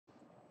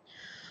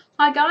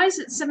Hi guys,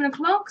 it's 7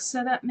 o'clock,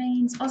 so that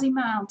means Aussie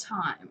Mail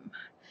time.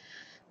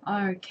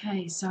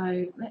 Okay,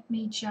 so let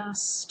me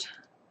just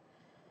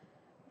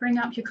bring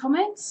up your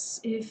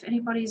comments. If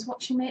anybody's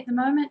watching me at the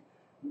moment,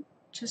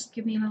 just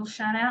give me a little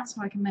shout out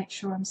so I can make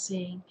sure I'm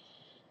seeing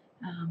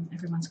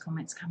everyone's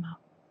comments come up.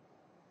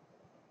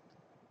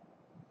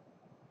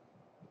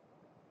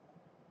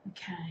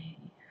 Okay.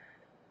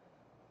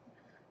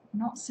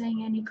 Not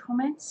seeing any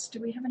comments.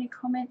 Do we have any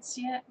comments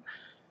yet?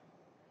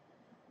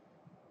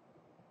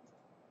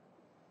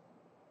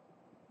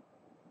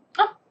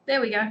 Oh, there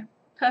we go.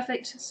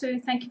 Perfect. Sue,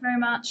 thank you very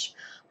much.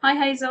 Hi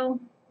Hazel.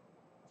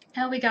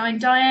 How are we going?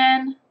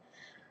 Diane?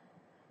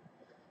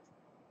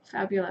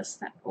 Fabulous.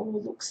 That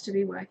all looks to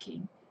be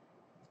working.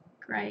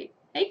 Great.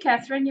 Hey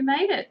Catherine, you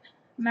made it.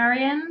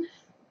 Marianne.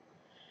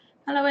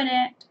 Hello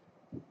Annette.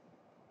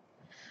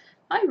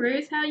 Hi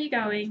Ruth, how are you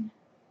going?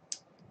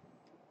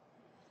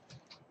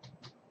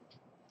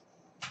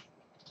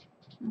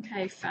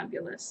 Okay,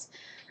 fabulous.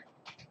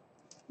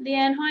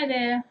 Leanne, hi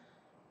there.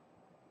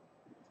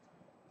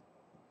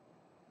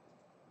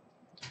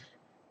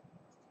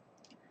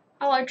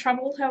 Hello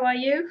Trouble, how are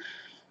you?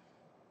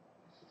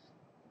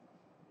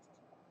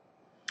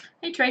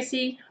 Hey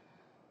Tracy.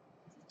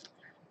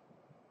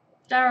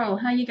 Daryl,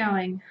 how are you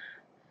going?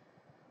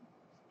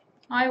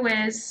 Hi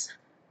Wes.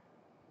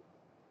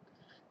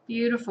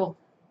 Beautiful.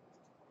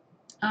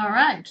 All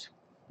right,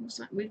 looks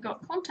like we've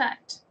got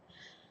contact.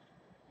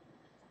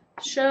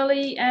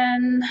 Shirley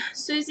and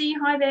Susie,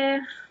 hi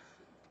there.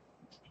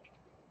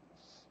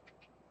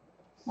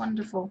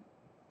 Wonderful.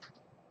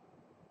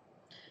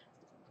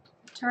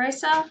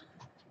 Teresa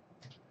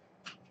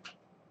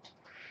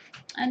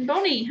and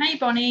Bonnie. Hey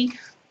Bonnie.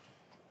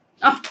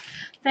 Oh,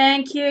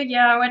 thank you.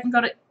 Yeah, I went and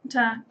got it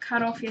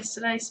cut off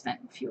yesterday. Spent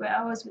a few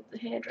hours with the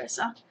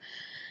hairdresser.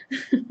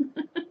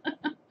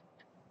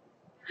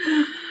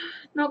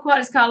 Not quite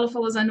as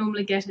colourful as I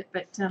normally get it,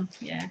 but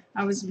yeah,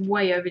 I was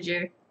way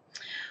overdue.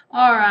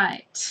 All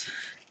right.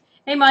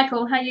 Hey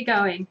Michael, how you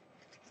going?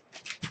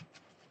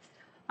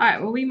 All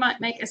right, well, we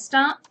might make a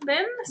start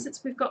then,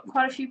 since we've got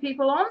quite a few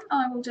people on.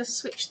 I will just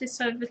switch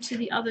this over to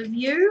the other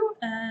view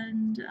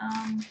and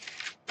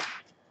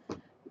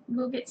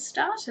we'll get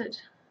started.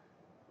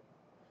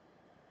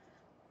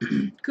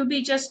 Could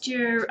be just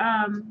your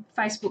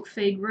Facebook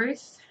feed,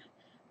 Ruth.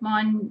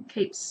 Mine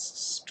keeps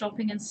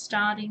stopping and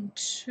starting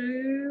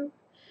too.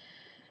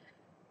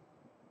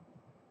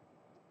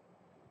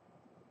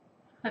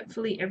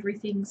 Hopefully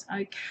everything's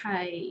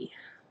okay.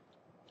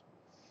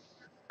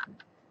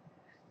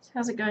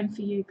 How's it going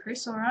for you,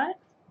 Chris? All right?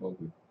 All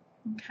good.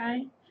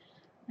 Okay.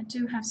 I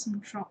do have some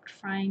dropped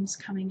frames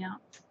coming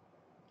up.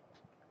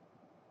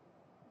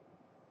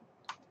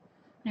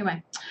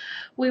 Anyway,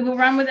 we will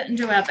run with it and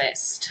do our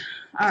best.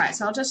 All right,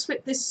 so I'll just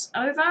flip this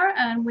over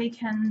and we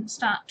can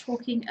start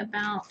talking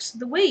about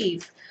the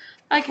weave.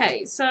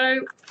 Okay,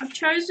 so I've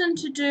chosen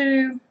to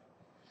do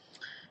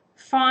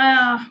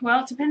fire,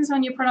 well, it depends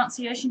on your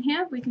pronunciation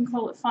here. We can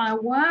call it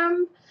fire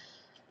worm,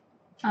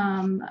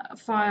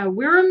 fire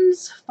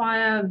Wyrms,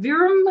 fire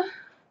Wyrm.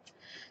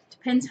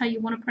 Depends how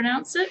you want to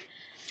pronounce it.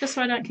 Just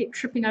so I don't keep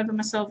tripping over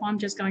myself, I'm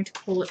just going to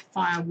call it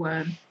fire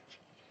worm.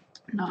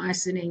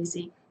 Nice and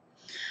easy.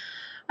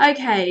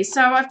 Okay,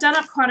 so I've done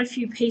up quite a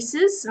few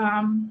pieces.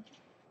 I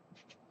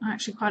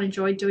actually quite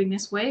enjoyed doing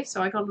this weave,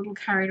 so I got a little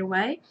carried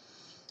away.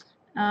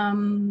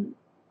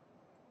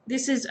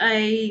 This is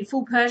a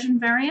full Persian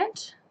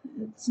variant.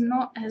 It's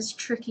not as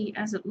tricky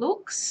as it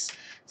looks.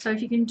 So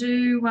if you can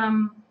do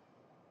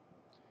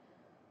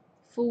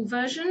full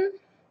Persian.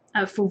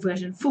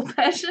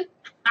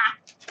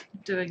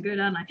 Doing good,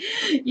 aren't I?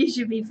 You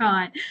should be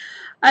fine.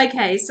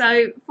 Okay,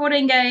 so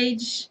 14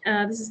 gauge,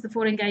 this is the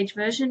 14 gauge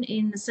version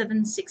in the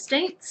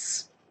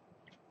 7/16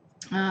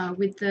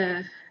 with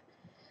the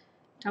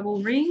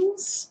double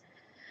rings.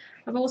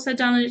 I've also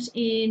done it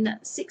in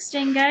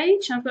 16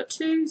 gauge. I've got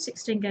two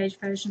 16 gauge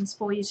versions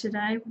for you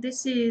today.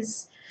 This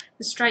is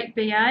the straight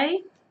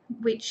BA,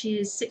 which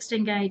is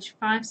 16 gauge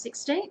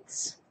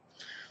 5/16,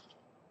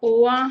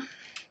 or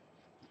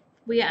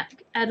we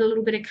add a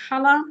little bit of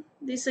colour.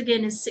 This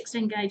again is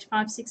 16 gauge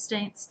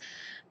 5/16,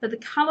 but the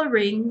colour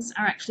rings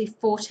are actually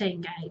 14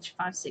 gauge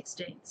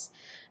 5/16.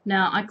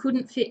 Now I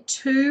couldn't fit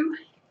two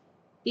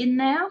in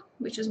there,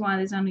 which is why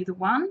there's only the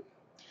one.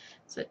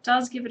 So it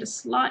does give it a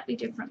slightly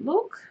different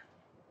look,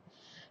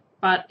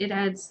 but it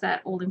adds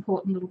that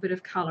all-important little bit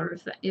of colour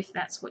if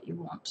that's what you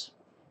want.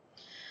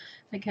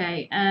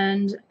 Okay,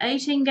 and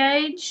 18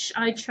 gauge,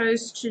 I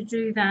chose to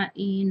do that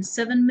in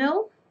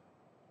 7mm.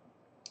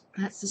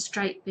 That's the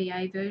straight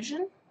BA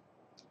version.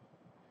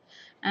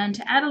 And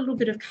to add a little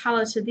bit of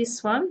colour to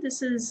this one,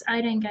 this is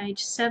 18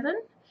 gauge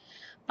 7,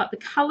 but the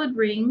coloured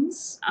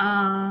rings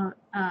are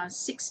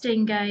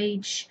 16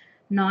 gauge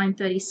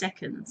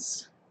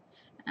 9/32.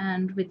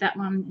 And with that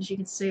one, as you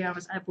can see, I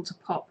was able to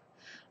pop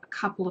a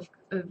couple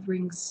of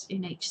rings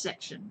in each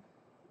section.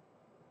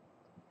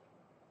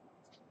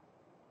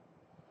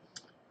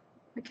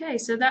 Okay,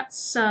 so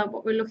that's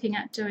what we're looking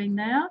at doing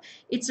now.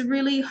 It's a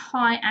really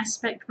high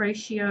aspect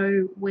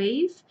ratio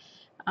weave.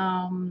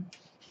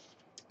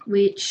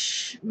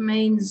 which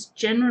means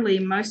generally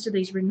most of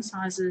these ring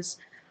sizes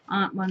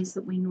aren't ones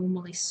that we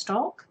normally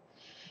stock,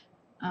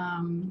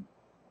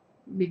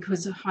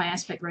 because high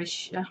aspect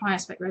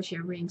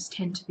ratio rings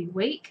tend to be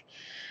weak.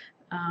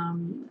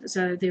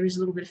 So there is a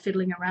little bit of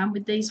fiddling around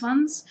with these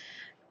ones,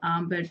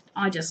 but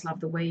I just love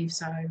the weave,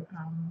 so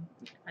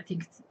I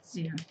think it's,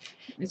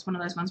 it's one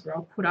of those ones where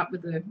I'll put up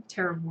with the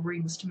terrible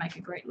rings to make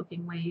a great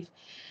looking weave.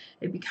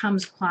 It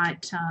becomes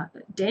quite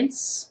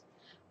dense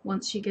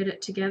once you get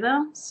it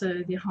together,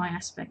 so the high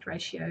aspect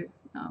ratio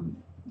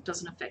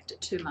doesn't affect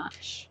it too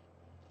much.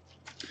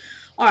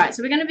 Alright,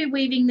 so we're going to be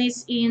weaving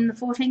this in the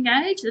 14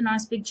 gauge, the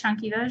nice big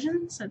chunky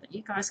version, so that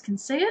you guys can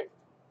see it.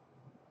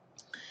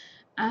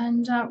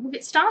 And we'll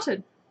get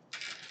started.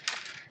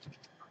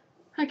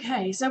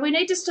 Okay, so we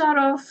need to start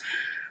off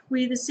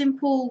with a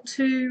simple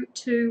 2,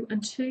 2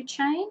 and 2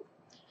 chain.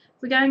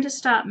 We're going to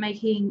start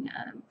making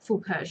full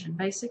Persian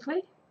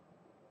basically.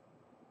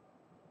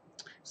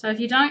 So if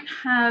you don't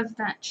have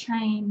that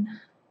chain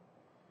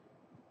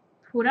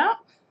put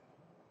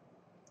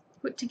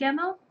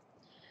together,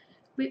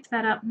 whip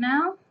that up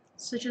now.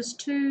 So just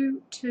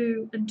 2,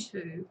 2 and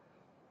 2.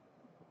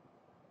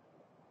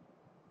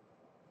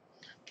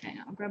 Okay,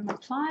 I'll grab my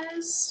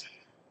pliers.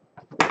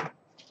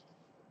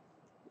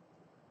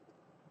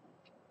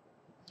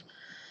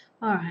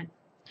 Alright,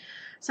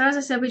 so as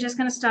I said, we're just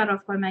going to start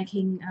off by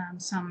making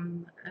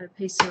a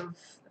piece of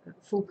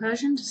full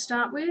Persian to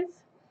start with.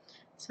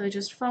 So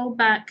just fold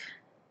back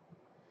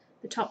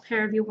the top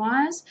pair of your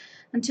wires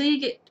until you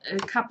get a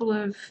couple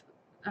of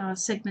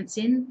segments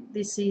in.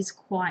 This is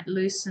quite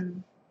loose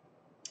and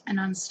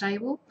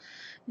unstable,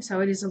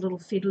 so it is a little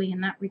fiddly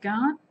in that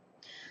regard.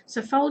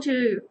 So fold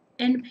your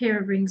end pair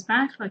of rings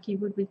back like you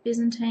would with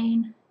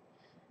Byzantine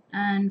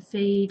and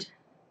feed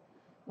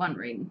one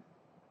ring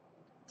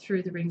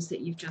through the rings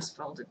that you've just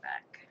folded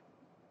back.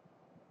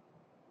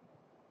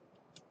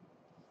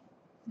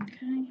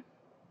 Okay,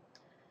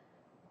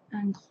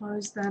 and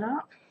close that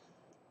up.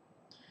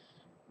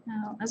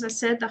 Now, as I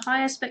said, the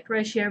high aspect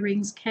ratio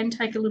rings can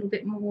take a little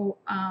bit more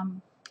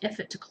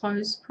effort to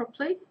close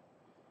properly.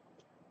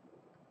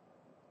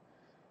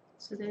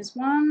 So there's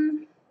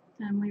one,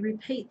 and we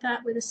repeat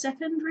that with a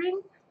second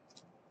ring.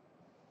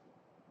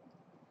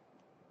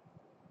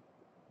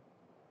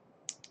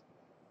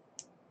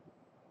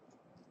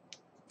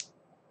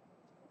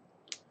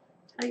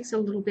 Takes a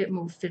little bit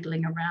more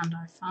fiddling around,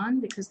 I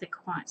find, because they're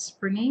quite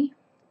springy.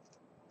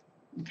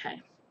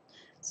 Okay,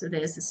 so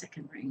there's the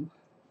second ring.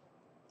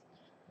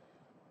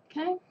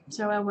 Okay,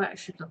 so our work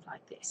should look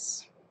like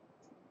this.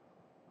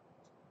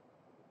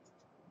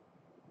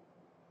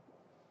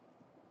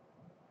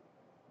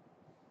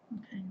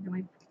 Okay, then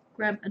we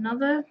grab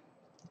another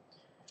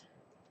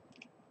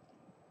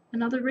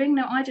ring.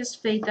 Now I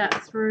just feed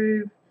that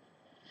through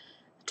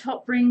the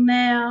top ring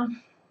there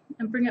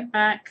and bring it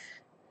back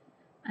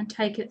and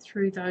take it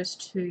through those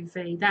 2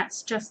 V.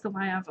 That's just the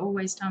way I've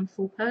always done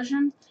full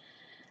Persian.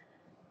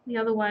 The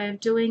other way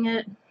of doing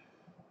it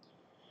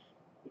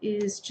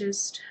is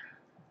just,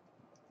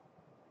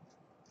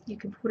 you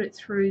can put it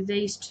through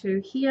these 2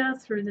 here,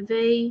 through the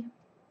V.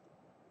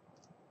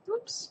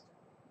 Oops.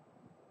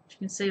 As you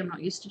can see, I'm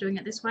not used to doing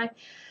it this way.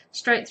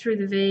 Straight through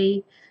the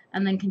V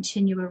and then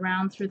continue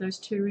around through those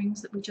 2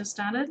 rings that we just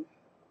added.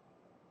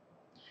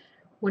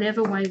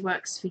 Whatever way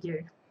works for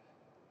you.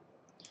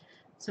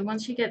 So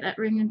once you get that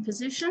ring in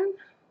position,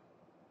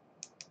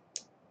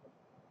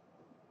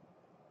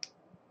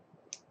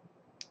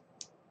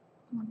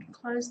 we can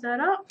close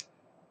that up.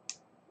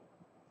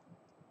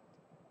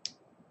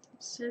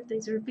 So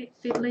these are a bit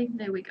fiddly.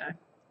 There we go.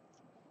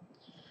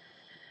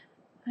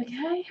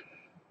 Okay,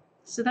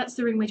 so that's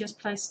the ring we just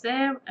placed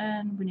there,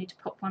 and we need to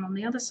pop one on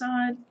the other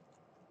side.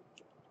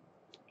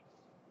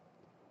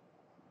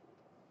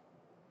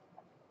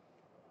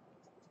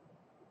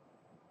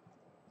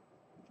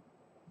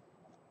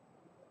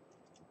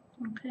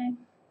 Okay,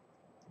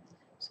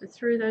 so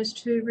through those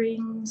 2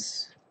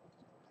 rings,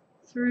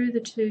 through the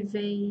 2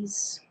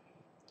 V's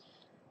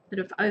that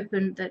have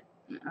opened, that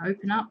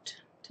open up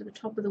to the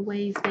top of the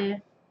weave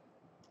there,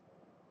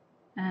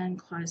 and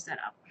close that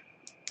up.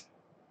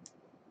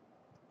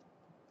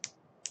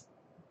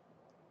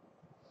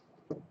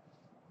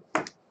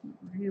 I'm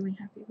really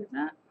happy with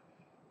that.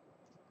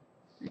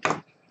 Okay.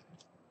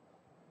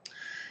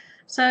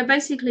 So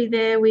basically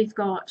there we've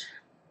got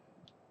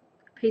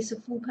a piece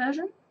of full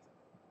Persian.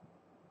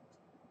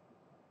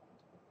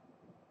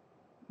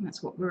 And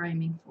that's what we're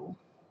aiming for.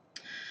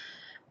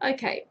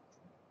 Okay,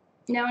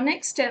 now our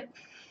next step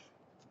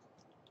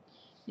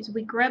is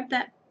we grab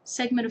that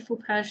segment of full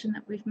Persian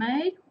that we've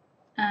made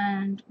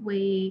and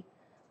we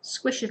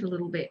squish it a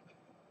little bit,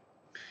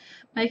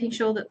 making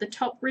sure that the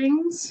top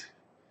rings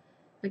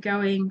are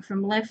going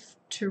from left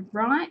to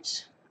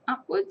right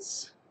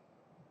upwards.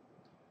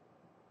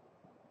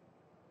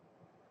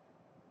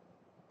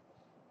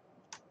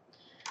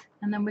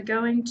 And then we're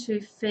going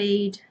to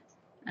feed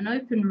an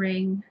open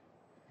ring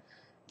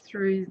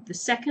through the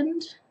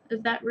second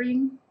of that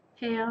ring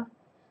pair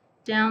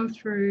down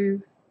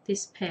through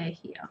this pair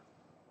here.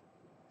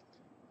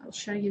 I'll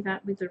show you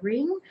that with the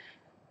ring.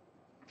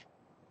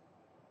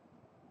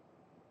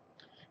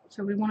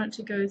 So we want it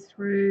to go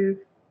through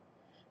the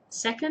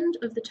second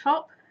of the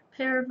top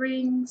pair of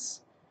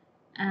rings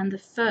and the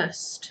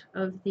first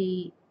of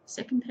the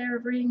second pair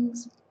of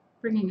rings,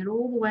 bringing it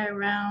all the way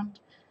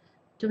around,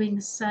 doing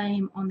the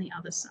same on the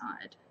other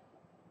side.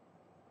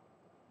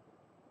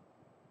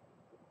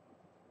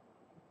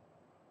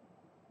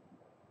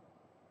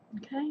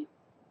 Okay,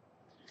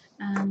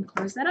 and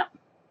close that up.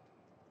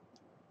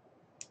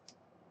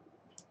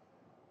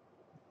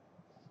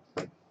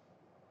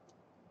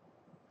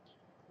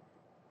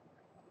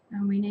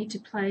 And we need to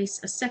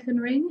place a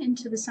second ring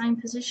into the same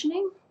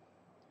positioning.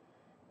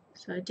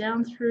 So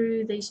down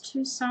through these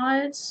two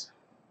sides,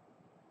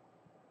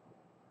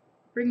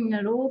 bringing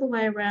it all the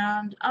way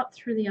around, up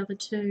through the other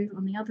two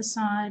on the other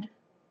side,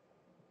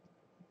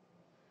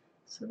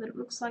 so that it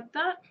looks like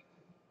that.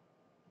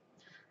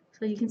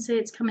 So you can see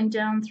it's coming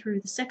down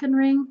through the second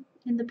ring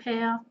in the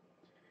pair,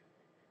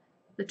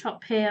 the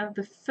top pair,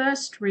 the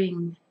first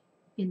ring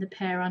in the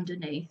pair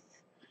underneath,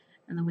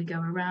 and then we go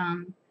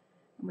around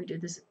and we do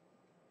this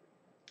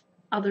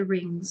other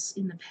rings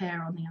in the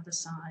pair on the other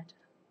side.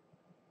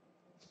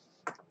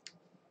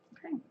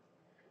 Okay,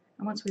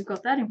 and once we've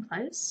got that in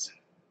place,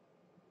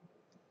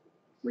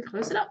 we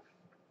close it up.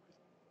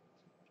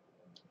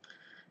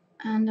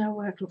 And our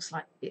work looks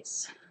like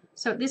this.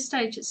 So at this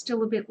stage it's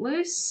still a bit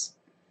loose,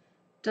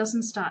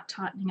 doesn't start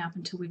tightening up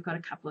until we've got a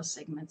couple of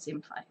segments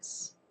in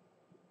place.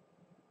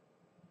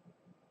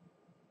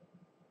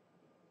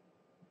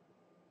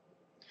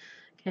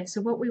 Okay,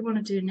 so what we want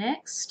to do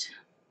next,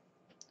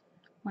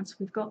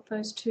 once we've got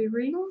those two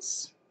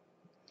rings,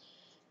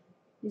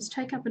 is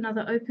take up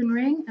another open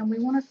ring and we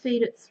want to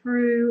feed it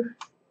through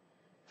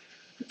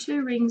the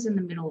two rings in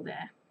the middle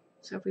there.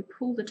 So if we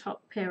pull the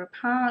top pair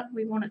apart,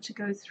 we want it to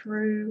go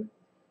through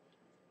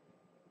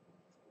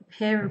a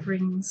pair of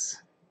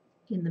rings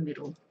in the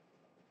middle.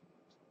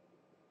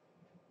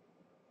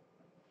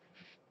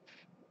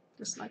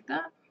 Just like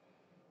that.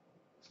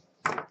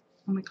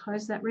 And we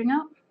close that ring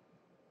up.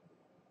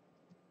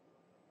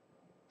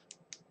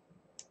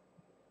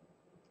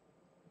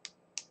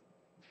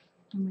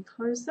 And we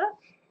close that.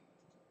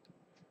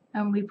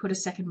 And we put a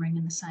second ring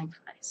in the same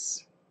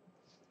place.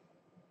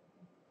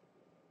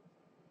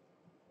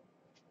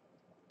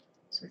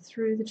 So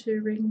through the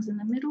two rings in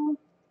the middle.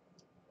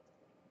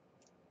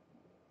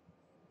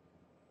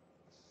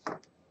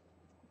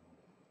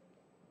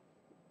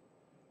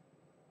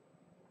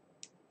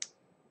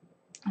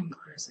 And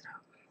close it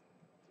up.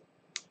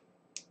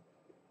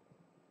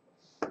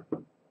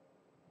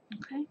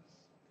 Okay,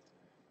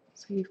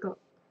 so you've got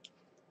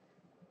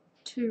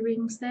two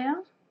rings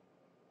there.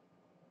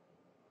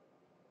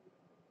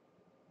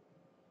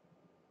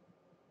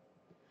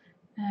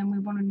 And we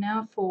want to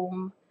now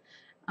form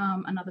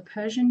another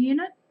Persian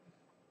unit.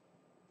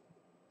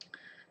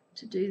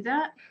 To do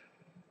that,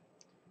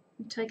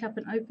 we take up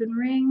an open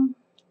ring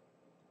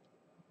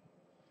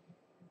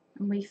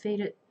and we feed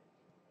it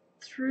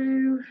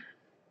through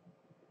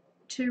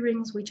two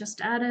rings we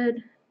just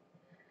added,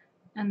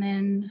 and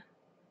then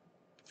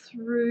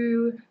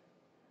through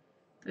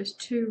those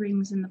two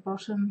rings in the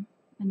bottom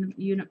in the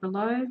unit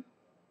below.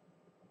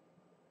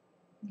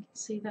 You can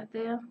see that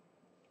there,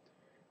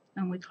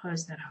 and we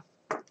close that up.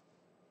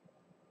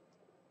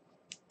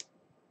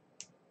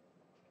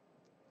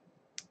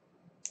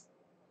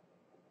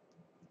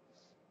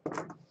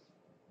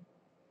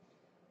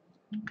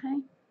 Okay,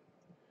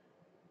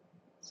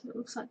 so it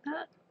looks like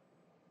that.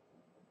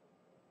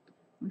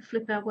 We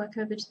flip our work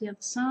over to the other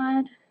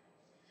side.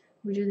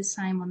 We do the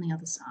same on the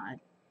other side.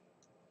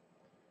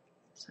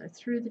 So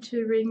through the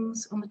two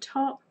rings on the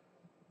top,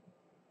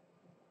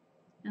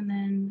 and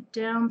then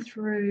down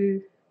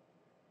through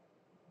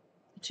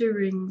the two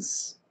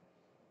rings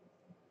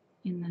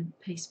in the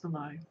piece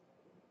below.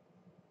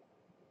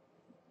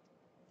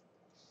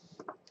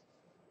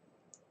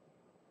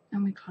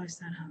 And we close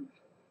that up.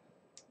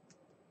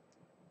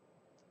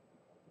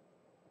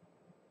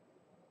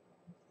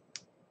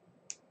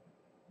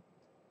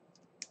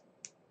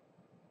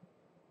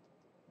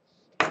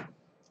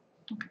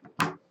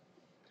 Okay.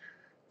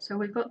 So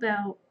we've got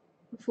our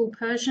full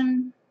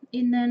Persian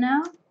in there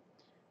now,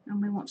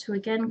 and we want to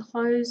again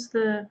close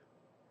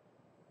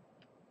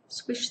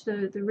squish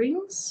the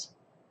rings,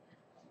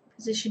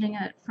 positioning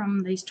it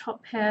from these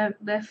top pair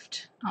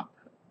left, up,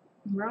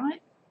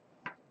 right.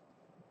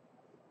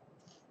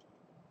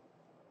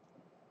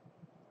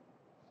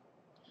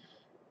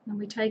 And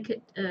we take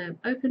it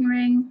open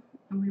ring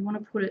and we want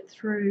to put it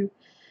through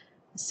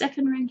the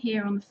second ring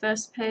here on the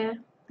first pair,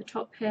 the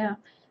top pair,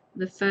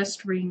 the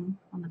first ring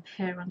on the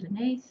pair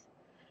underneath,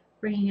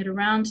 bringing it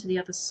around to the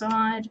other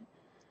side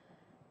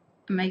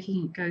and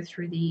making it go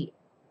through the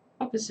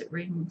opposite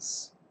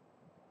rings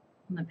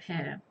on the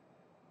pair.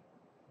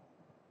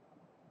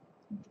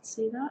 You can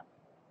see that.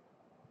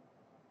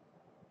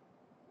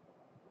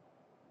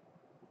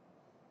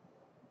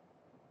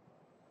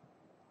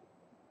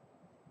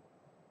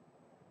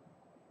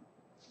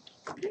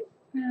 Okay,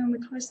 and we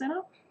close that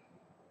up.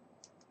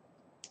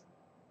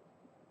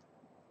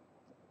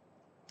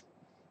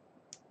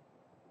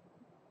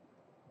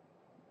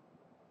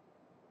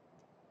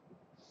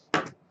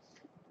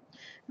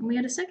 and we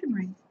add a second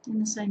ring in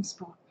the same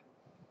spot.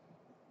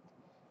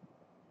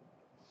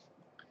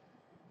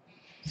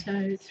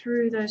 So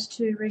through those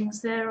 2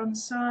 rings there on the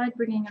side,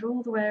 bringing it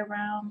all the way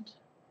around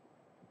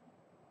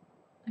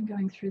and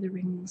going through the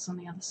rings on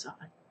the other side.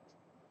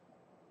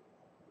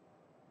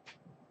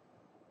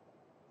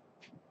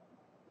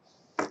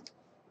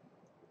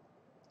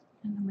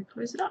 And then we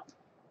close it up.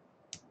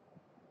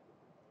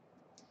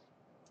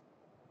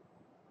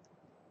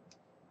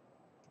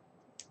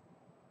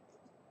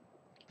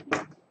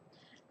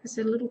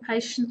 So a little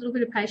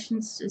bit of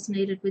patience is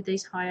needed with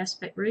these high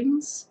aspect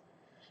rings.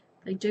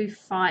 They do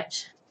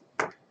fight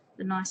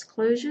the nice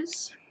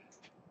closures.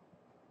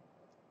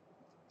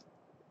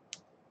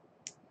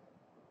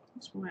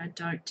 That's why I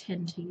don't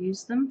tend to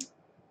use them.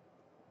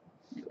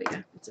 There we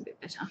go, it's a bit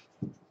better.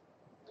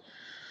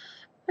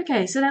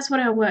 Okay, so that's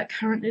what our work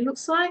currently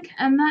looks like,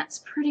 and that's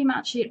pretty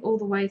much it all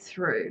the way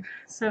through.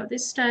 So at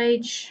this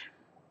stage,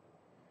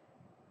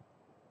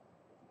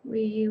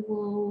 we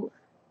will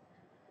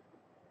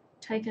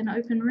take an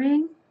open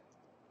ring.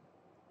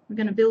 We're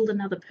going to build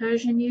another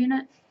Persian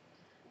unit.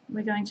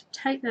 We're going to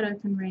take that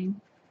open ring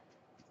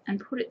and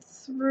put it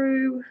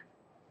through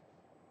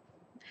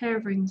a pair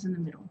of rings in the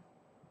middle.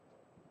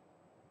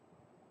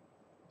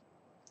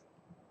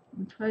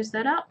 And close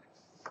that up.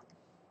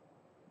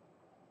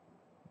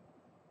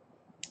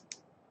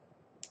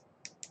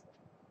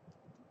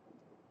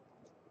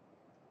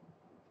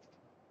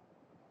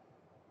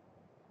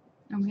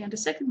 And we add a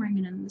second ring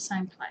in the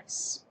same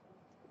place.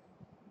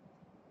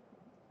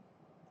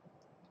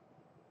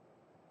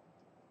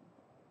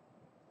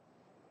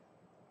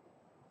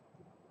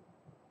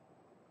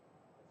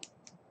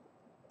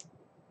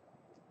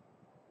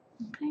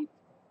 Okay,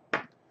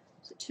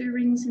 so 2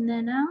 rings in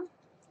there now.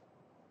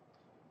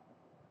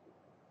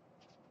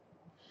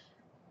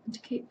 And to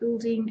keep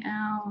building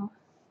our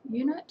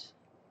unit,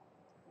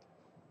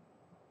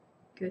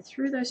 go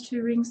through those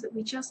 2 rings that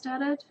we just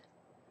added,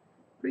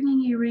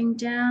 bringing your ring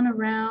down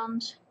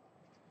around,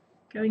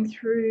 going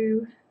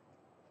through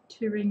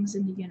 2 rings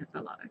in the unit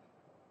below.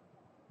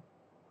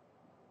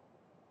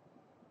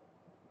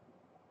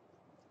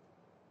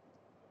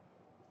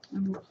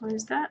 And we'll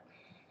close that.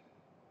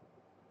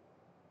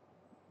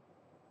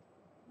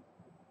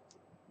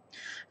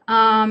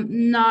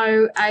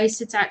 No,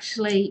 Ace, it's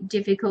actually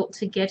difficult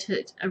to get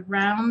it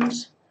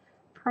around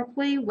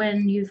properly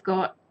when you've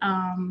got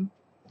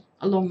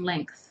a long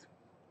length.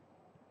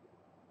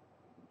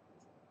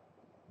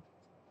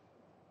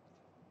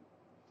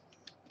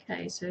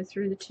 Okay, so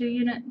through the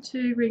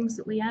 2 rings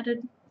that we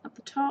added up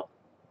the top,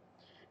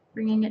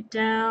 bringing it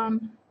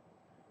down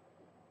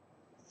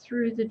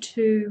through the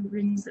 2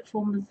 rings that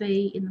form the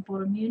V in the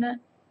bottom unit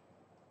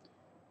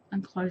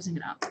and closing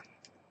it up.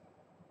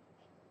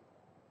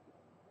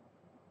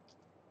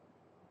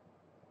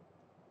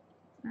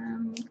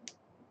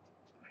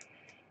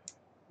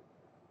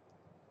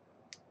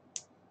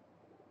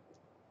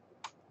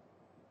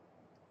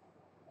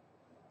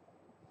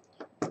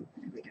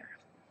 There we go.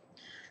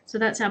 So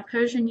that's our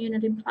Persian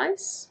unit in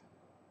place.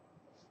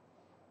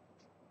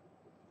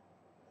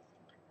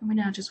 And we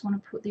now just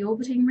want to put the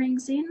orbiting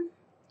rings in.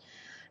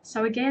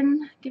 So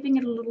again, giving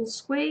it a little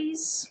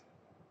squeeze,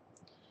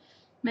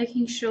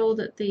 making sure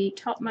that the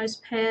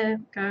topmost pair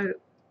go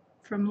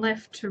from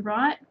left to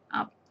right,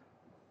 up.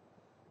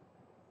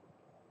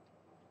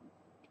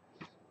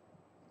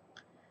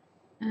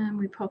 And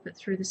we pop it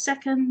through the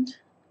second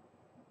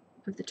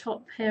of the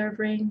top pair of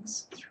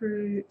rings,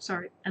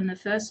 and the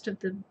first of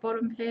the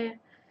bottom pair,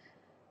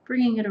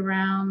 bringing it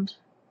around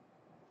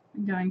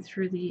and going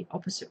through the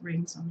opposite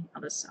rings on the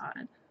other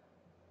side.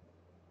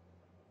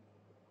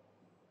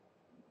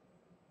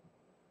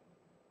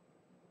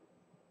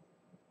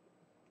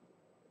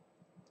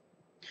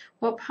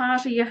 What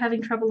part are you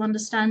having trouble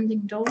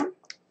understanding, Dawn?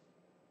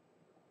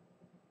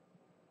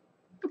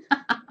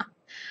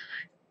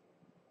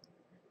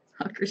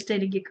 Oh,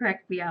 Christina, you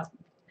cracked me up.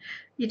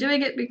 You're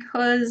doing it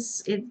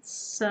because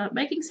it's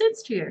making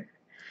sense to you.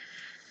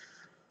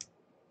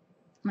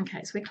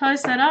 Okay, so we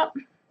close that up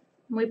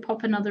and we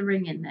pop another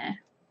ring in there.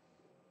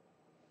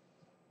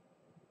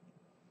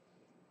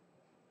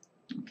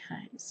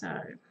 Okay,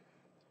 so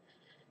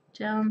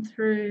down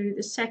through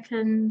the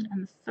second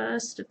and the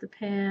first of the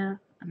pair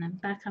and then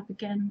back up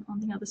again on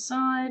the other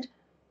side.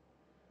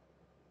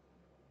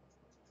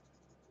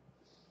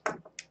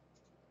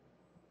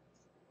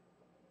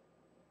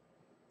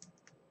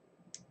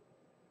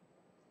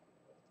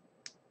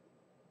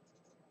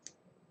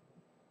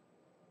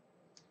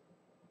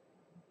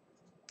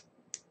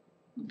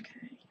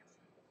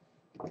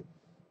 Okay.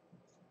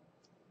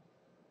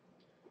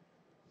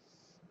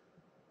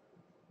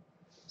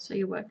 So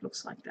your work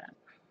looks like that.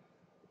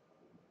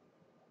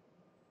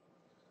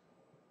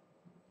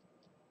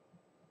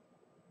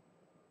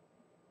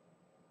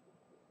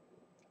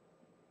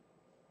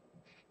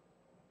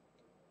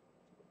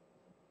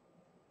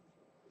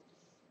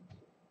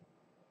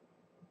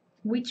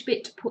 Which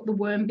bit to put the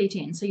worm bit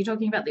in? So you're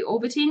talking about the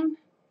orbiting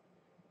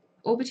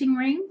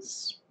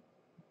rings?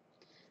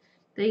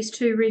 These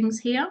 2 rings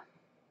here.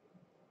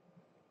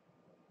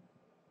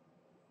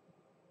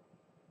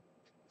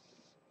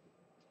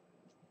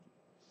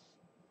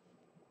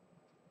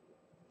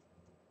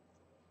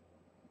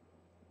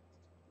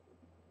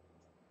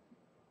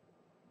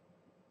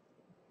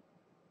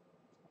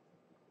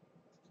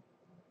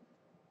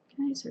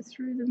 Okay, so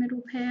through the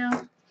middle pair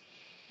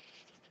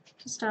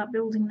to start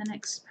building the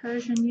next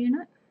Persian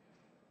unit.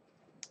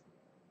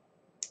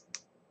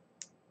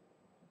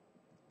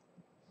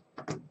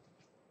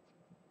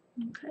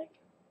 Okay.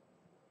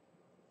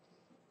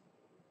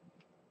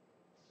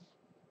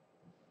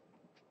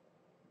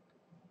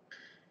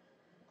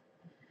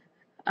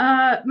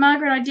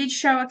 Margaret, I did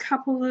show a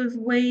couple of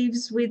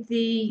weaves with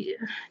the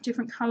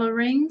different colour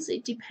rings.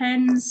 It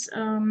depends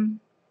on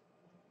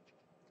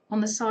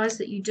the size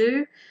that you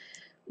do.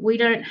 We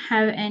don't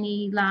have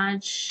any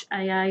large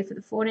AA for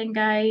the 14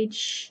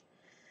 gauge.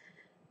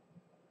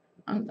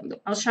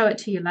 I'll show it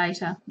to you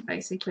later,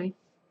 basically.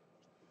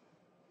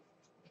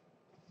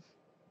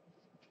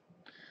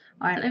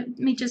 All right, let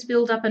me just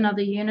build up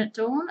another unit,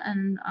 Dawn,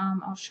 and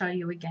I'll show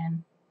you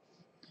again.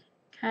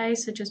 Okay,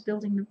 so just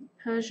building the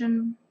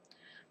Persian,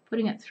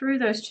 putting it through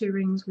those two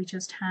rings we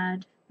just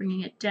had,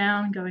 bringing it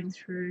down, going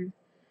through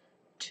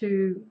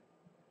two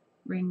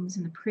rings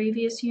in the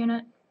previous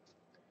unit,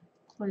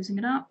 closing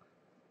it up.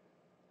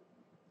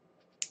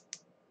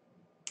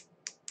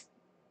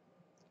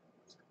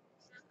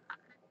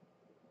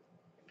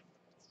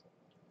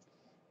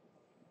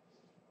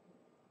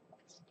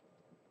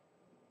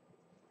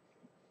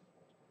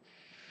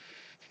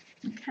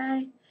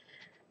 Okay,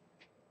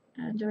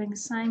 and doing the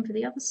same for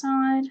the other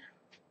side.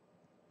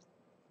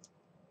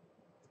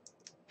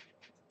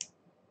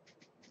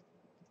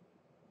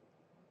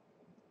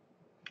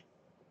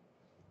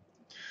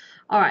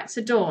 All right,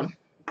 so Dawn,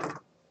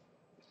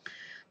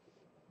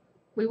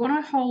 we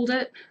want to hold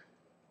it.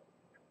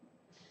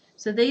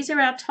 So these are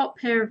our top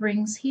pair of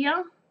rings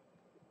here.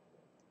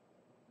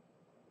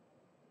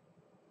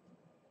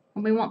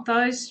 And we want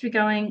those to be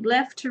going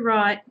left to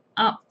right,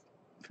 up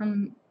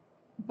from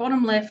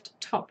bottom left,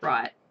 top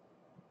right.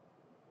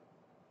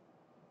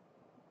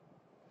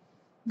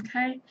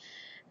 Okay,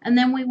 and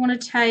then we want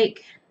to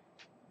take,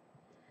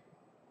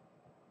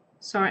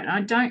 sorry,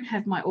 I don't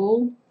have my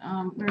awl.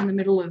 We're in the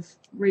middle of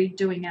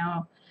redoing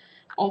our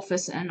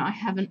office and I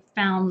haven't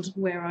found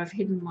where I've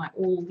hidden my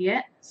awl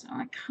yet, so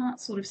I can't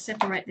sort of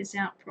separate this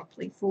out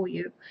properly for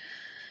you.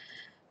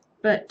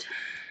 But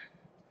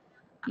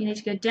you need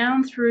to go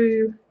down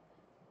through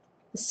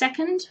the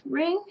second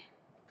ring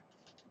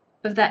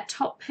of that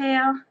top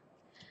pair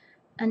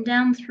and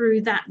down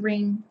through that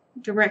ring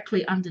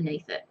directly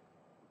underneath it.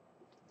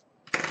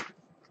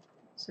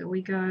 So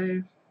we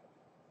go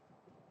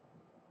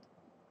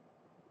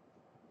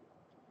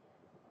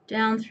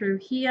down through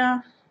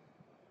here.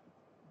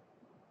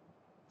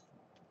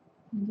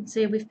 You can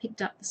see we've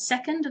picked up the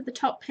second of the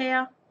top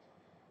pair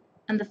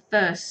and the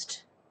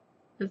first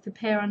of the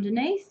pair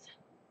underneath.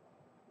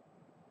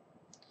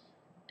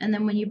 And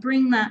then when you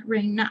bring that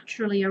ring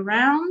naturally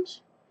around,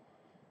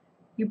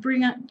 you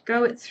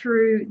go it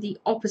through the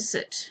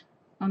opposite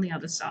on the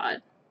other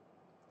side.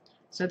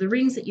 So the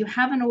rings that you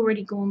haven't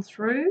already gone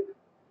through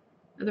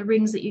are the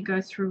rings that you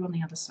go through on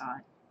the other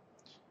side.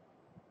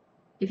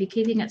 If you're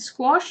keeping it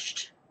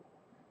squashed,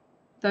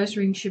 those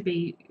rings should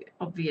be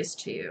obvious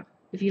to you.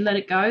 If you let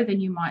it go, then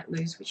you might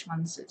lose which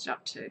ones it's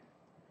up to.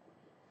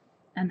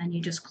 And then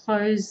you just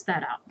close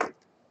that up.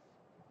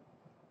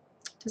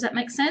 Does that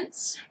make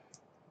sense?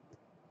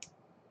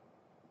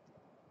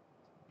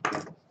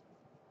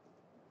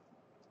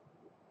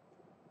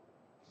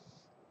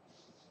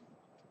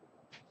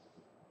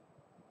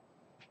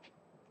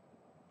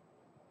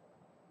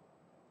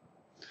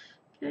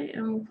 Okay,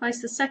 and we'll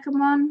place the second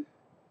one.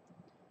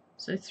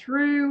 So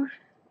through,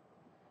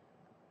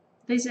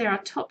 these are our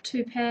top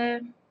two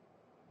pair.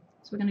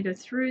 So we're going to go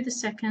through the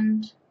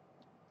second,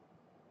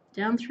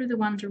 down through the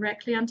one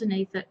directly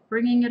underneath it,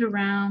 bringing it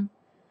around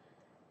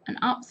and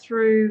up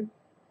through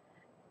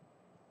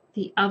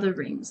the other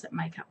rings that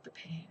make up the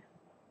pair.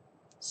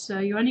 So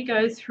you only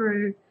go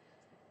through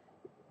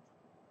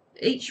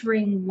each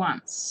ring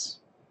once.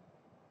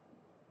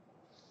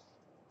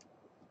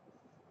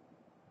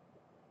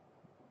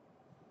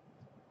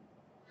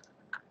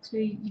 So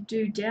you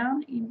do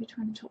down in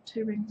between the top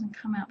two rings and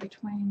come out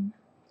between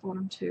the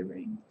bottom two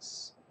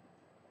rings.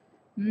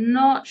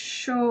 Not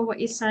sure what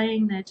you're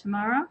saying there,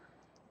 Tamara.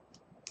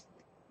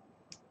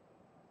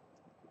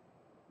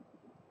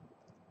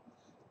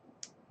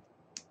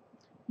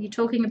 You're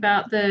talking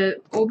about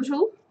the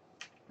orbital?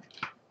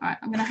 Alright,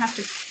 I'm going to have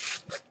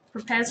to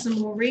prepare some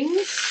more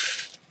rings.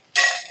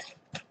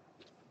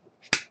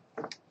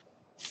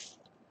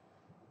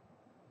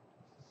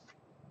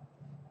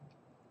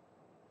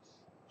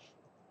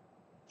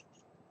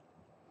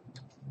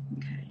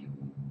 Okay.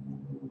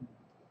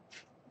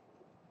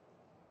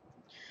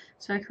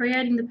 So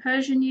creating the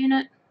Persian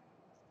unit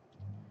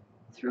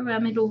through our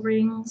middle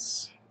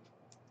rings,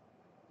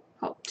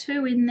 pop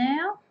two in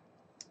there.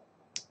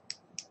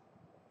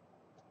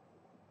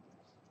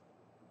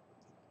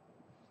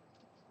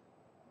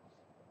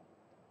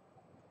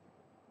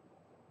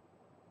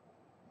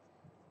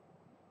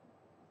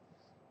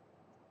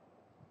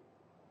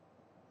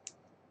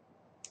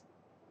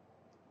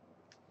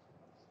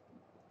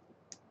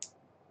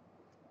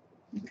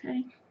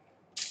 Okay.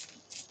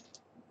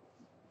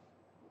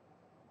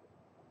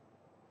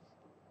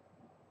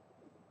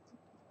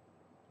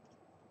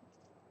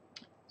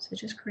 So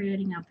just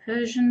creating our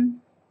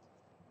Persian.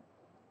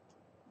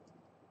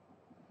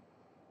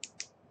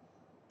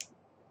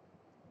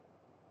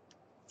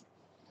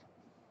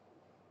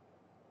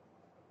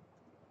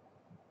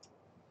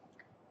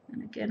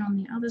 And again on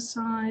the other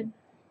side.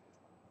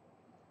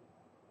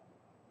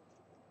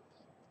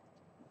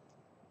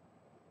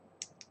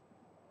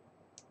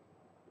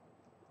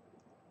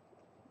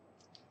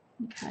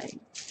 Okay.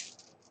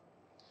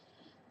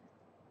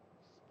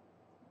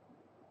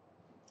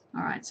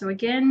 All right, so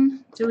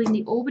again, doing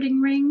the orbiting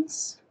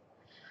rings.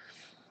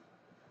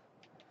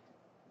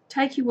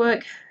 Take your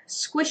work,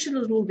 squish it a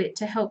little bit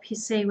to help you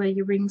see where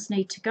your rings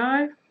need to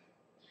go,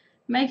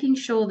 making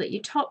sure that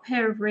your top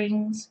pair of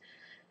rings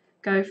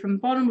go from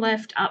bottom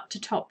left up to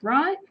top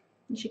right,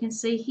 as you can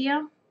see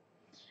here.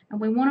 And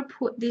we want to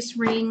put this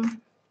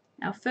ring,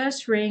 our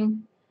first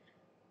ring,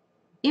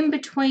 in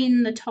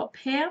between the top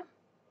pair.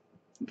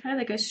 Okay,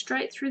 they go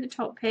straight through the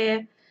top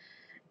pair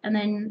and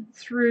then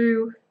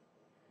through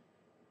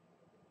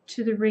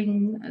to the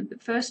ring, the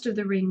first of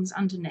the rings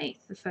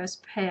underneath, the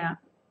first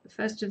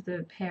of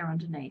the pair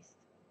underneath.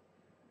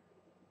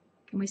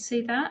 Can we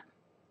see that?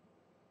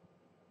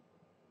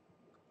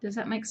 Does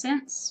that make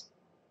sense?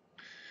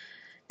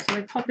 So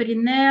we pop it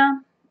in there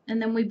and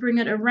then we bring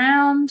it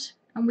around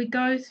and we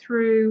go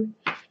through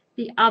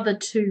the other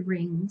two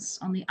rings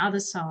on the other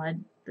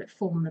side that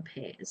form the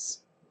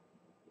pairs.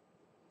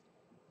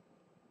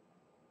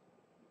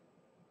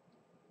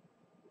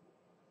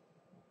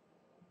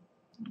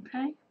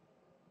 Okay.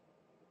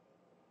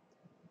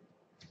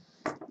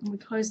 And we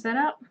close that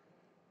up.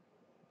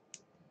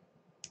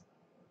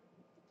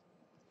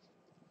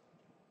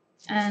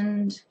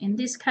 And in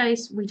this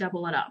case, we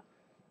double it up.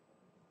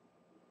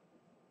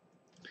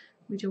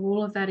 We do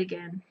all of that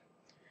again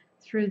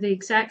through the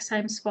exact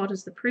same spot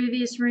as the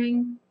previous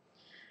ring.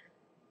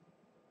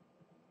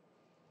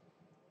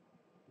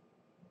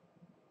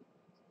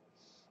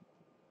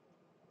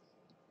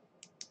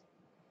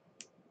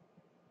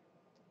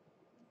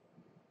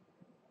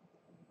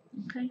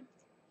 Okay.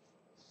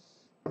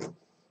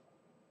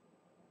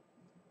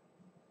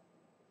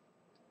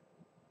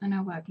 And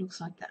our work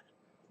looks like that.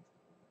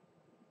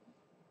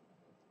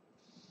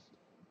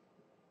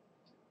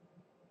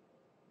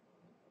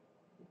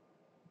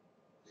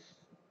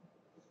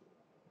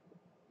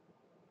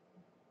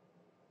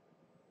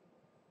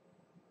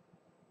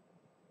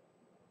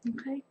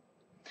 Okay.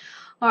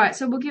 All right,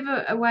 so we'll give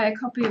away a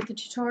copy of the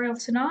tutorial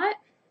tonight.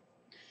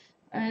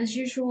 As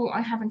usual,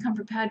 I haven't come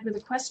prepared with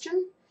a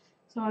question,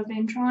 so I've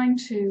been trying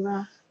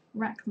to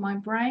rack my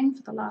brain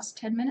for the last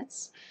 10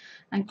 minutes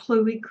and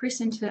clue Chris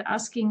into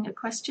asking a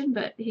question,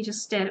 but he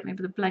just stared at me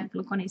with a blank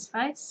look on his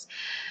face.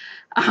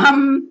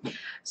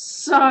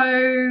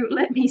 So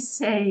let me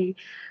see,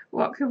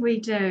 what can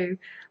we do?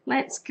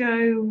 Let's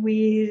go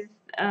with,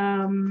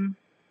 I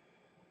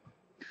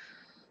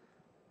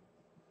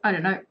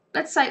don't know,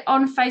 let's say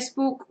on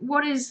Facebook,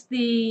 what is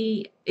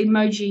the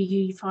emoji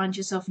you find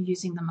yourself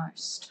using the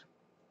most?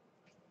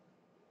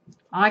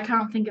 I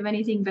can't think of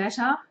anything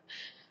better.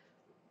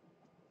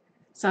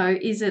 So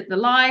is it the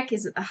like,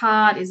 is it the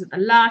heart, is it the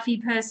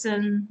laughy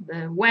person,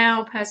 the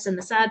wow person,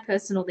 the sad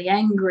person, or the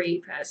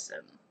angry person?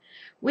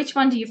 Which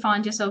one do you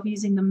find yourself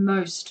using the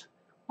most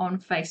on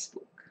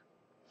Facebook?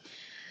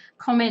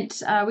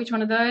 Comment which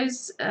one of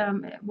those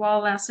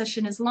while our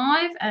session is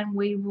live, and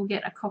we will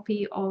get a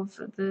copy of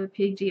the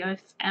PDF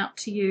out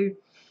to you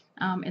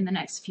in the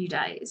next few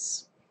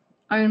days.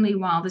 Only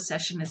while the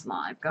session is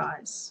live,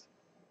 guys.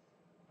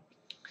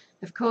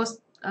 Of course,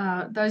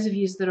 those of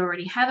you that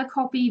already have a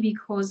copy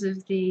because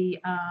of the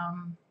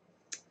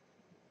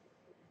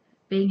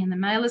being in the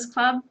Mailers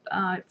Club,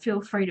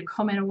 feel free to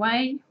comment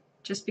away.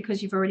 Just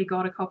because you've already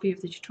got a copy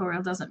of the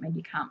tutorial doesn't mean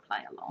you can't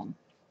play along.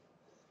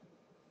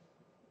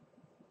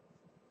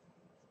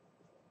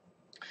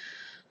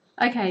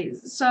 Okay,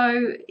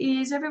 so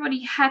is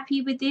everybody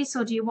happy with this,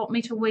 or do you want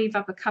me to weave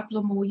up a couple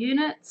of more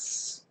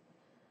units?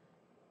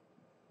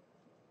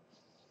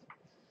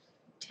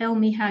 Tell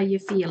me how you're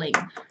feeling.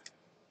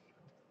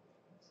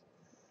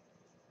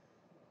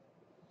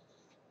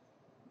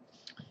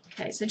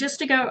 Okay, so just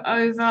to go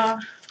over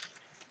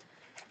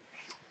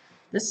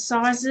the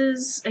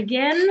sizes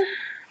again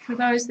for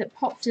those that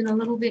popped in a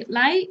little bit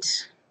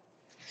late.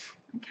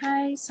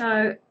 Okay,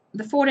 so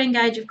the 14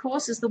 gauge, of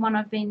course, is the one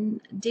I've been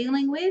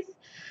dealing with.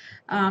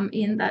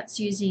 That's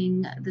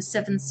using the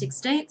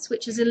 7/16,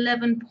 which is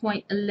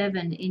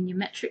 11.11 in your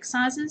metric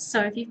sizes.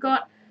 So if you've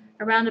got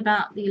around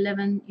about the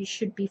 11, you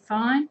should be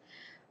fine.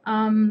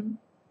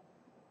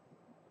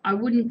 I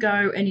wouldn't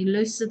go any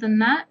looser than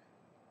that.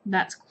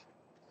 That's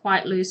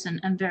quite loose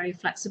and very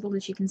flexible,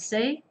 as you can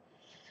see.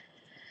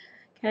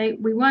 Okay,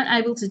 we weren't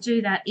able to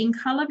do that in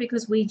color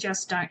because we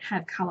just don't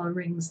have color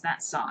rings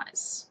that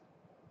size.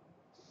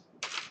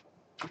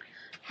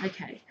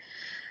 Okay,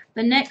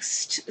 the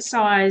next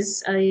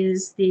size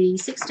is the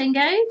 16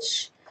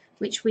 gauge,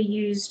 which we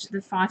used the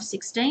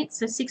 5/16.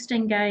 So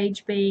 16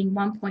 gauge being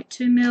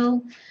 1.2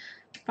 mil,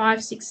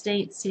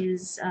 5/16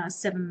 is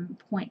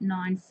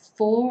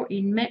 7.94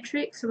 in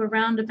metric, so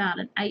around about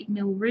an 8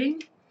 mil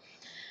ring.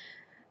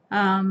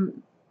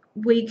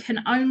 we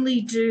can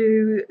only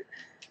do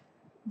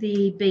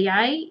the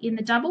BA in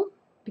the double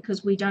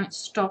because we don't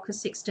stock a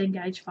 16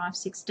 gauge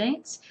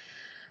 5/16.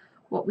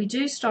 What we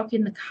do stock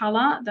in the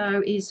colour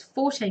though is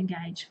 14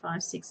 gauge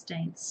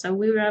 5/16. So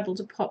we were able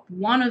to pop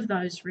one of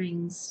those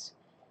rings,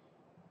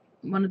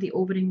 one of the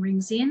orbiting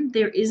rings in.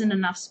 There isn't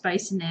enough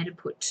space in there to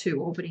put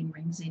two orbiting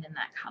rings in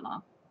that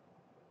colour.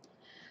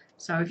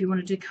 So if you want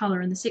to do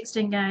colour in the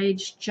 16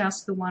 gauge,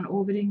 just the one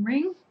orbiting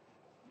ring.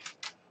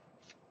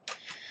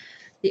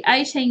 The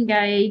 18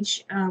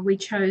 gauge, we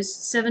chose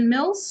 7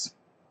 mils.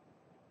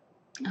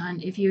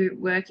 And if you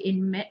work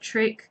in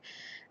metric,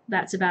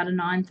 that's about a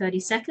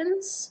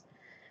 9/32.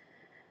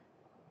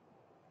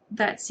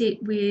 That's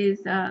it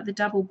with the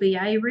double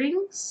BA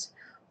rings.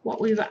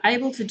 What we were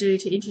able to do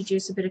to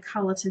introduce a bit of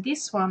colour to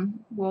this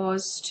one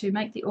was to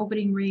make the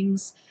orbiting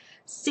rings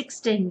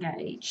 16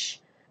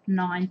 gauge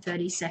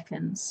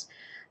 9/32.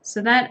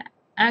 So that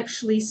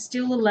actually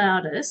still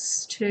allowed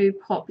us to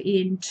pop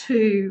in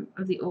 2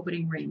 of the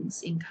orbiting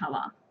rings in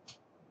colour.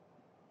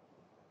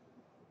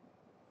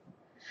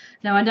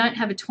 Now I don't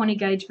have a 20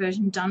 gauge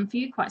version done for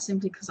you, quite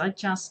simply because I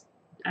just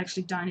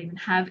actually don't even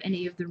have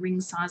any of the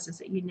ring sizes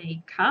that you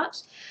need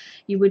cut.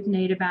 You would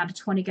need about a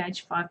 20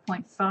 gauge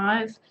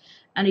 5.5,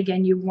 and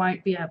again you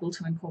won't be able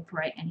to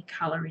incorporate any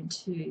colour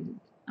into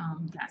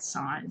that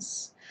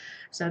size.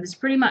 So there's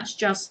pretty much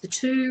just the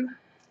 2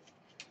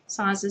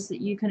 sizes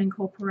that you can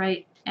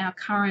incorporate our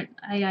current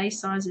AA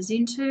sizes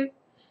into.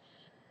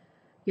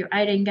 Your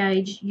 18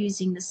 gauge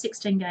using the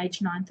 16 gauge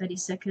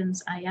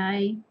 9/32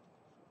 AA,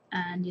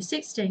 and your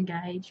 16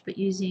 gauge but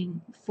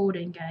using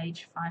 14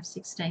 gauge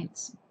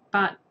 5/16,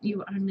 but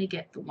you only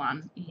get the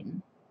one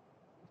in.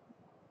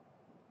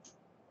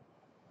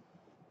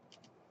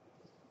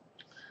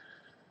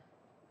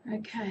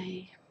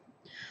 Okay.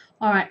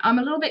 All right, I'm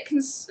a little bit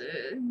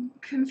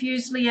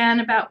confused,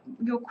 Leanne, about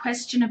your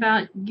question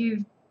about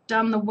you've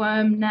done the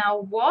worm,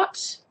 now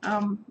what?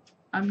 I'm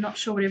not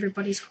sure what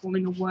everybody's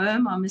calling a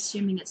worm. I'm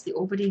assuming it's the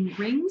orbiting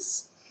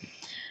rings.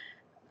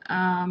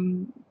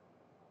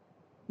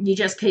 You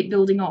just keep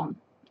building on.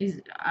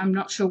 I'm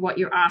not sure what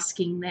you're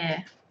asking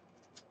there.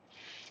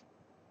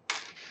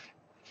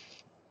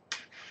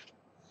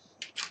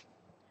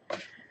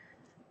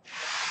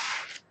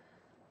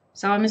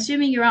 So I'm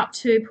assuming you're up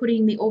to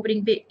putting the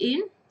orbiting bit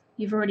in.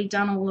 You've already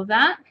done all of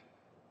that.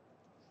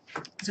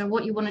 So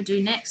what you want to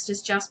do next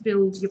is just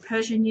build your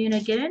Persian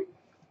unit again.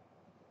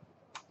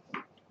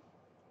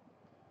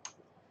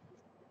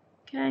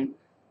 Okay,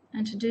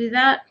 and to do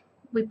that,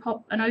 we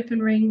pop an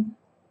open ring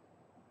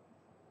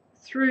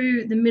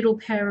through the middle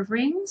pair of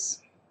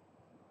rings,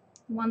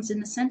 the ones in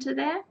the center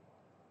there,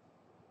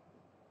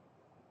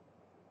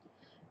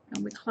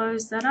 and we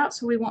close that up.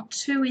 So we want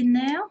 2 in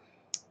there.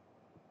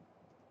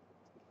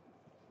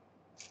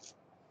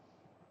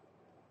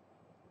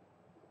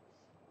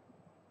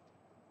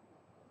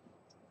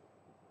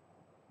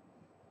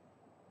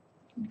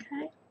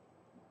 Okay.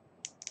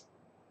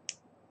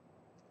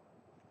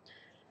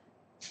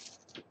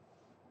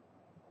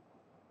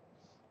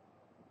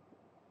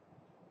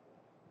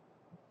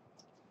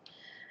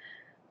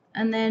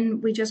 And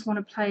then we just want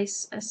to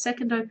place a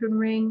second open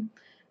ring,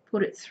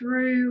 put it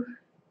through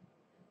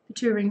the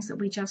 2 rings that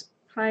we just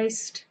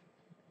placed,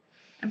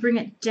 and bring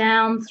it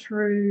down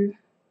through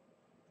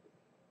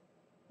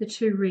the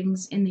 2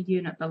 rings in the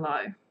unit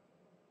below.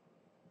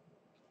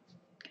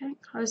 Okay,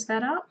 close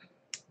that up.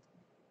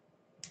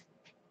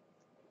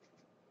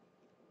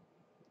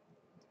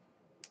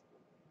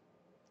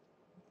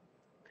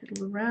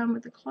 Fiddle around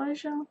with the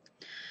closure.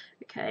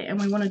 Okay, and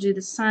we want to do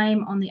the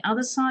same on the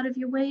other side of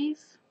your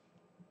weave.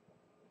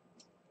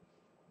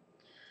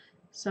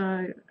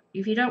 So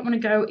if you don't want to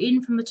go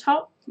in from the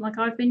top like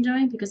I've been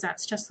doing, because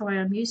that's just the way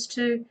I'm used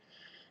to,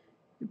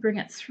 you bring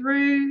it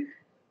through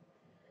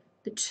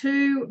the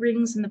 2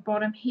 rings in the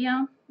bottom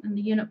here and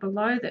the unit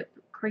below that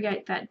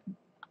create that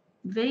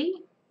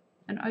V,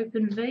 an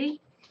open V,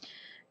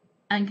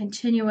 and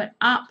continue it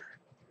up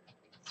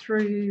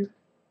through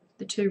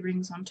the 2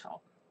 rings on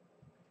top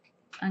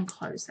and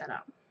close that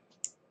up.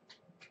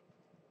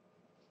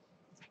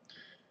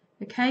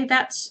 Okay,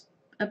 that's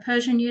a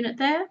Persian unit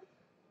there.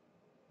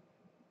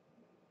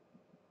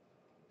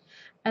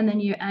 And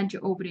then you add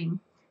your orbiting.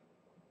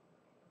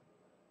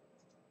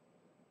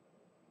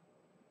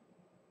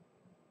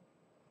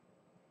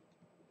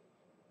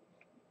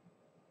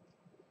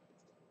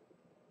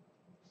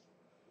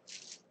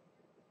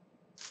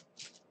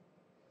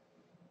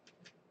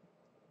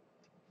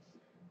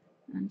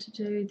 And to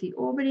do the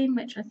orbiting,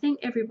 which I think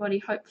everybody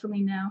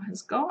hopefully now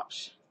has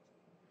got.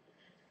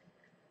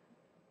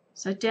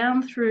 So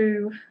down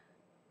through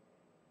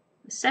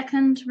the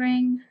second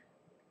ring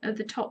of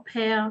the top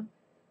pair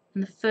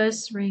and the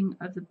first ring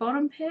of the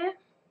bottom pair,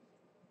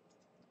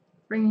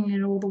 bringing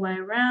it all the way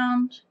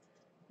around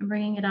and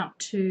bringing it up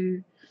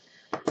to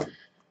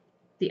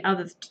the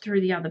other,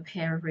 through the other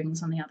pair of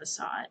rings on the other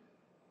side,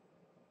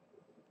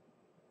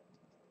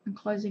 and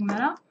closing that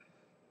up.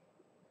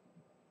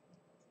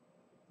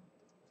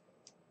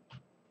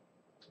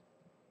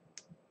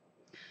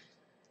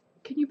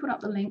 Can you put up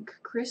the link,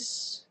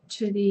 Chris,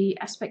 to the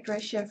aspect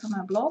ratio from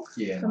our blog,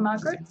 Yeah. from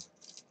Margaret.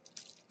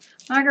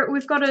 Margaret,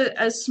 we've got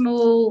a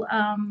small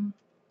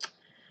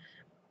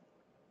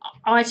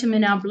item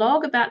in our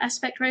blog about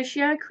aspect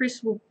ratio.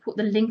 Chris will put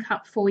the link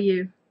up for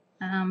you.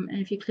 And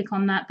if you click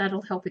on that,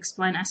 that'll help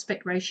explain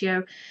aspect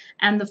ratio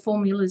and the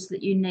formulas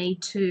that you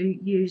need to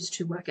use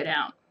to work it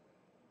out.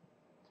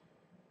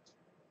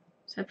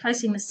 So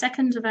placing the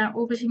second of our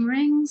orbiting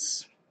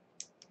rings.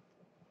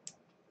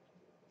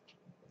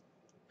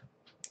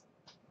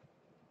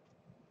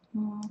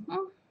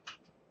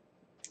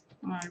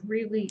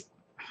 Really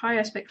high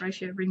aspect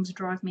ratio rings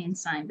drive me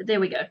insane, but there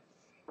we go.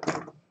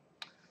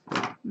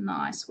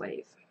 Nice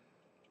weave.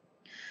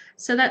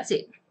 So that's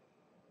it.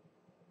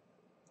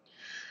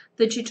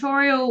 The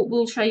tutorial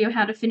will show you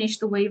how to finish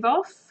the weave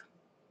off.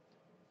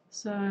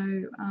 So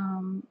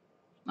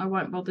I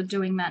won't bother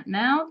doing that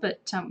now, but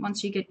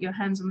once you get your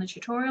hands on the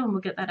tutorial, and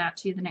we'll get that out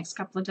to you the next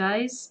couple of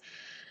days,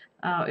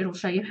 it'll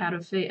show you how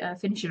to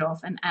finish it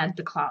off and add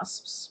the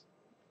clasps.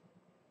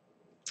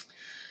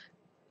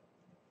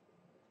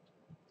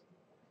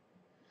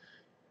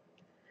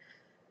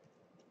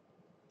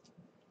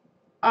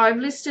 I've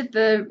listed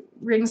the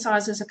ring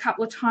sizes a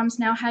couple of times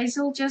now,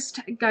 Hazel. Just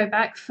go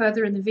back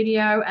further in the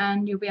video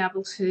and you'll be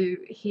able to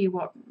hear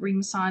what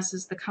ring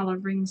sizes the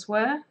coloured rings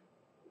were.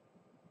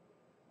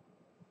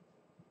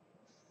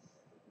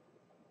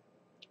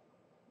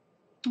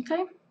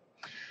 Okay,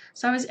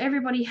 so is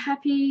everybody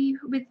happy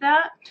with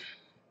that?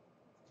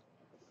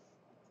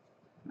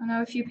 I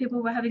know a few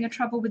people were having a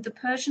trouble with the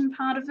Persian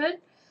part of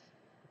it.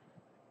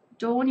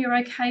 Dawn, you're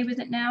okay with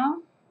it now?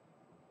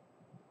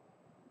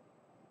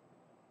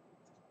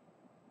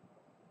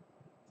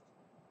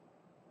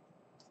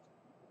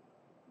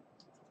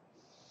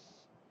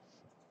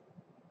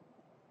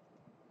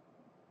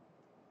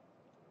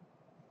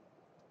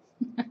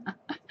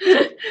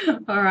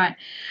 All right,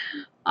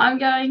 I'm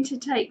going to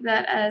take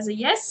that as a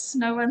yes.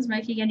 No one's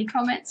making any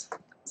comments,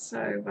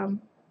 so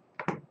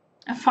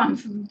I'm fine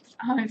from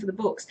home for the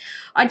books.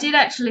 I did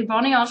actually,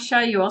 Bonnie, I'll show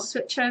you. I'll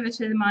switch over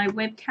to my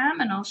webcam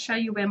and I'll show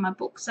you where my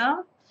books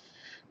are.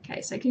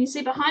 Okay, so can you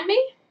see behind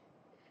me?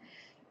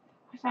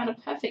 I found a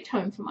perfect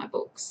home for my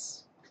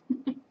books.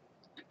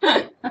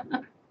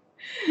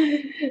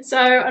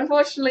 So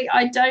unfortunately,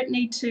 I don't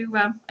need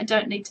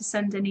to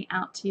send any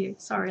out to you.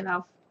 Sorry,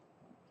 love.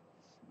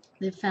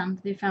 They've found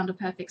a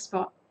perfect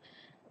spot.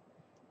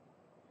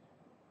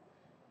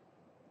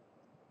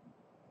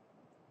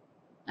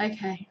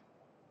 Okay.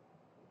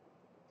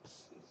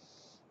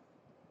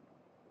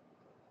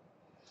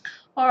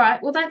 All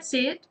right. Well, that's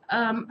it.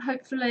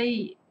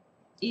 Hopefully,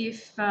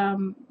 if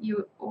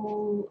you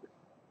all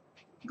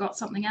got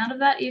something out of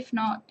that. If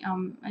not,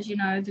 as you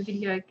know, the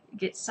video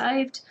gets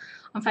saved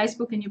on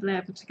Facebook and you'll be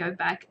able to go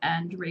back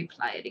and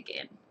replay it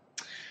again.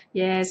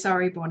 Yeah,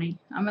 sorry, Bonnie.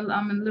 I'm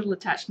a little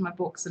attached to my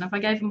books, and if I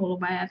gave them all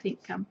away, I think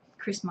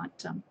Chris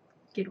might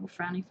get all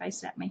frowny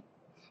face at me.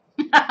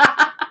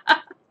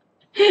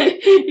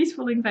 He's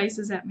pulling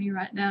faces at me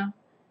right now.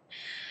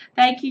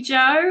 Thank you,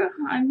 Joe.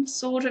 I'm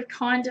sort of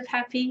kind of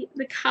happy.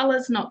 The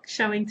colour's not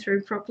showing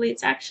through properly.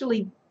 It's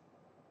actually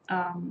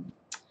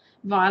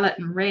violet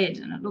and red,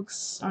 and it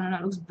looks, I don't know,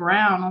 it looks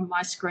brown on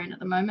my screen at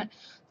the moment.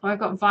 So I've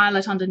got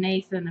violet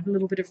underneath and a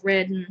little bit of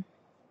red and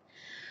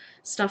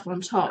stuff on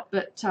top,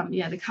 but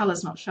yeah, the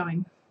colour's not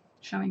showing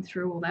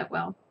through all that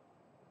well.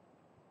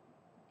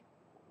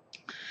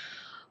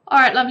 All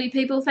right, lovely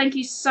people, thank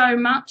you so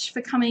much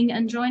for coming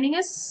and joining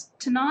us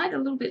tonight. A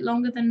little bit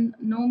longer than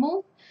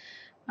normal.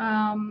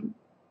 A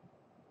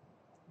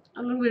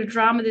little bit of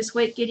drama this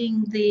week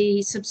getting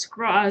the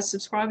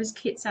subscribers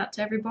kits out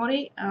to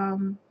everybody.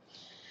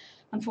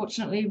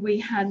 Unfortunately, we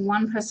had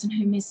one person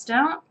who missed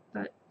out,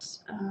 but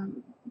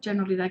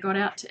generally they got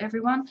out to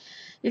everyone.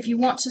 If you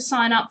want to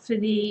sign up for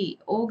the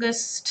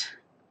August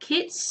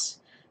kits,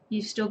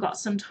 you've still got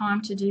some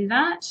time to do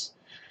that.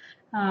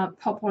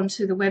 Pop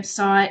onto the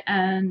website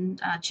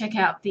and check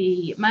out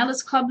the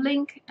Mailers Club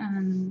link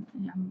and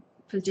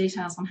for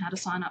details on how to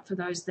sign up for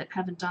those that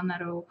haven't done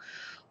that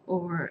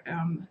or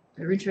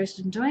are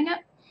interested in doing it.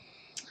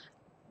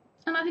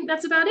 And I think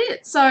that's about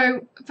it.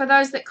 So for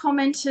those that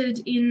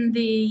commented in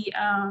the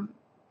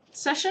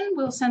session,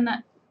 we'll send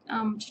that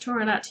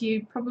tutorial out to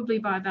you probably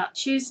by about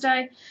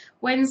Tuesday.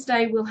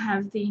 Wednesday we'll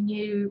have the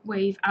new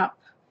weave up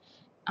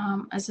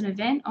as an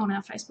event on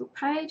our Facebook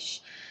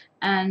page,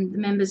 and the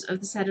members of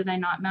the Saturday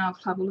Night Mail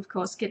Club will of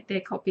course get their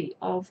copy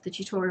of the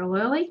tutorial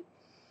early,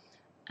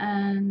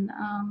 and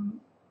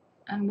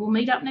we'll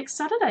meet up next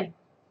Saturday.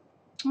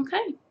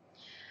 Okay,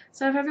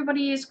 so if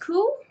everybody is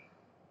cool,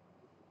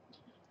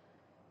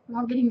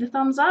 I'm getting the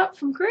thumbs up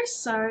from Chris,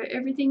 so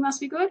everything must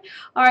be good.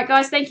 All right,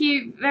 guys, thank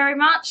you very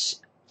much.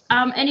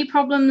 Any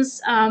problems,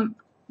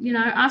 you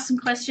know, ask some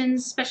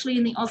questions, especially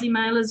in the Aussie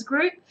Mailers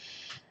group.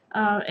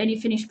 Any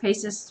finished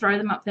pieces, throw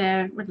them up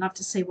there. We'd love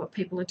to see what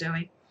people are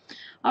doing.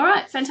 All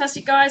right,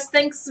 fantastic, guys.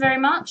 Thanks very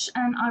much,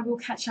 and I will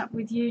catch up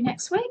with you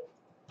next week.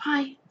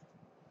 Bye.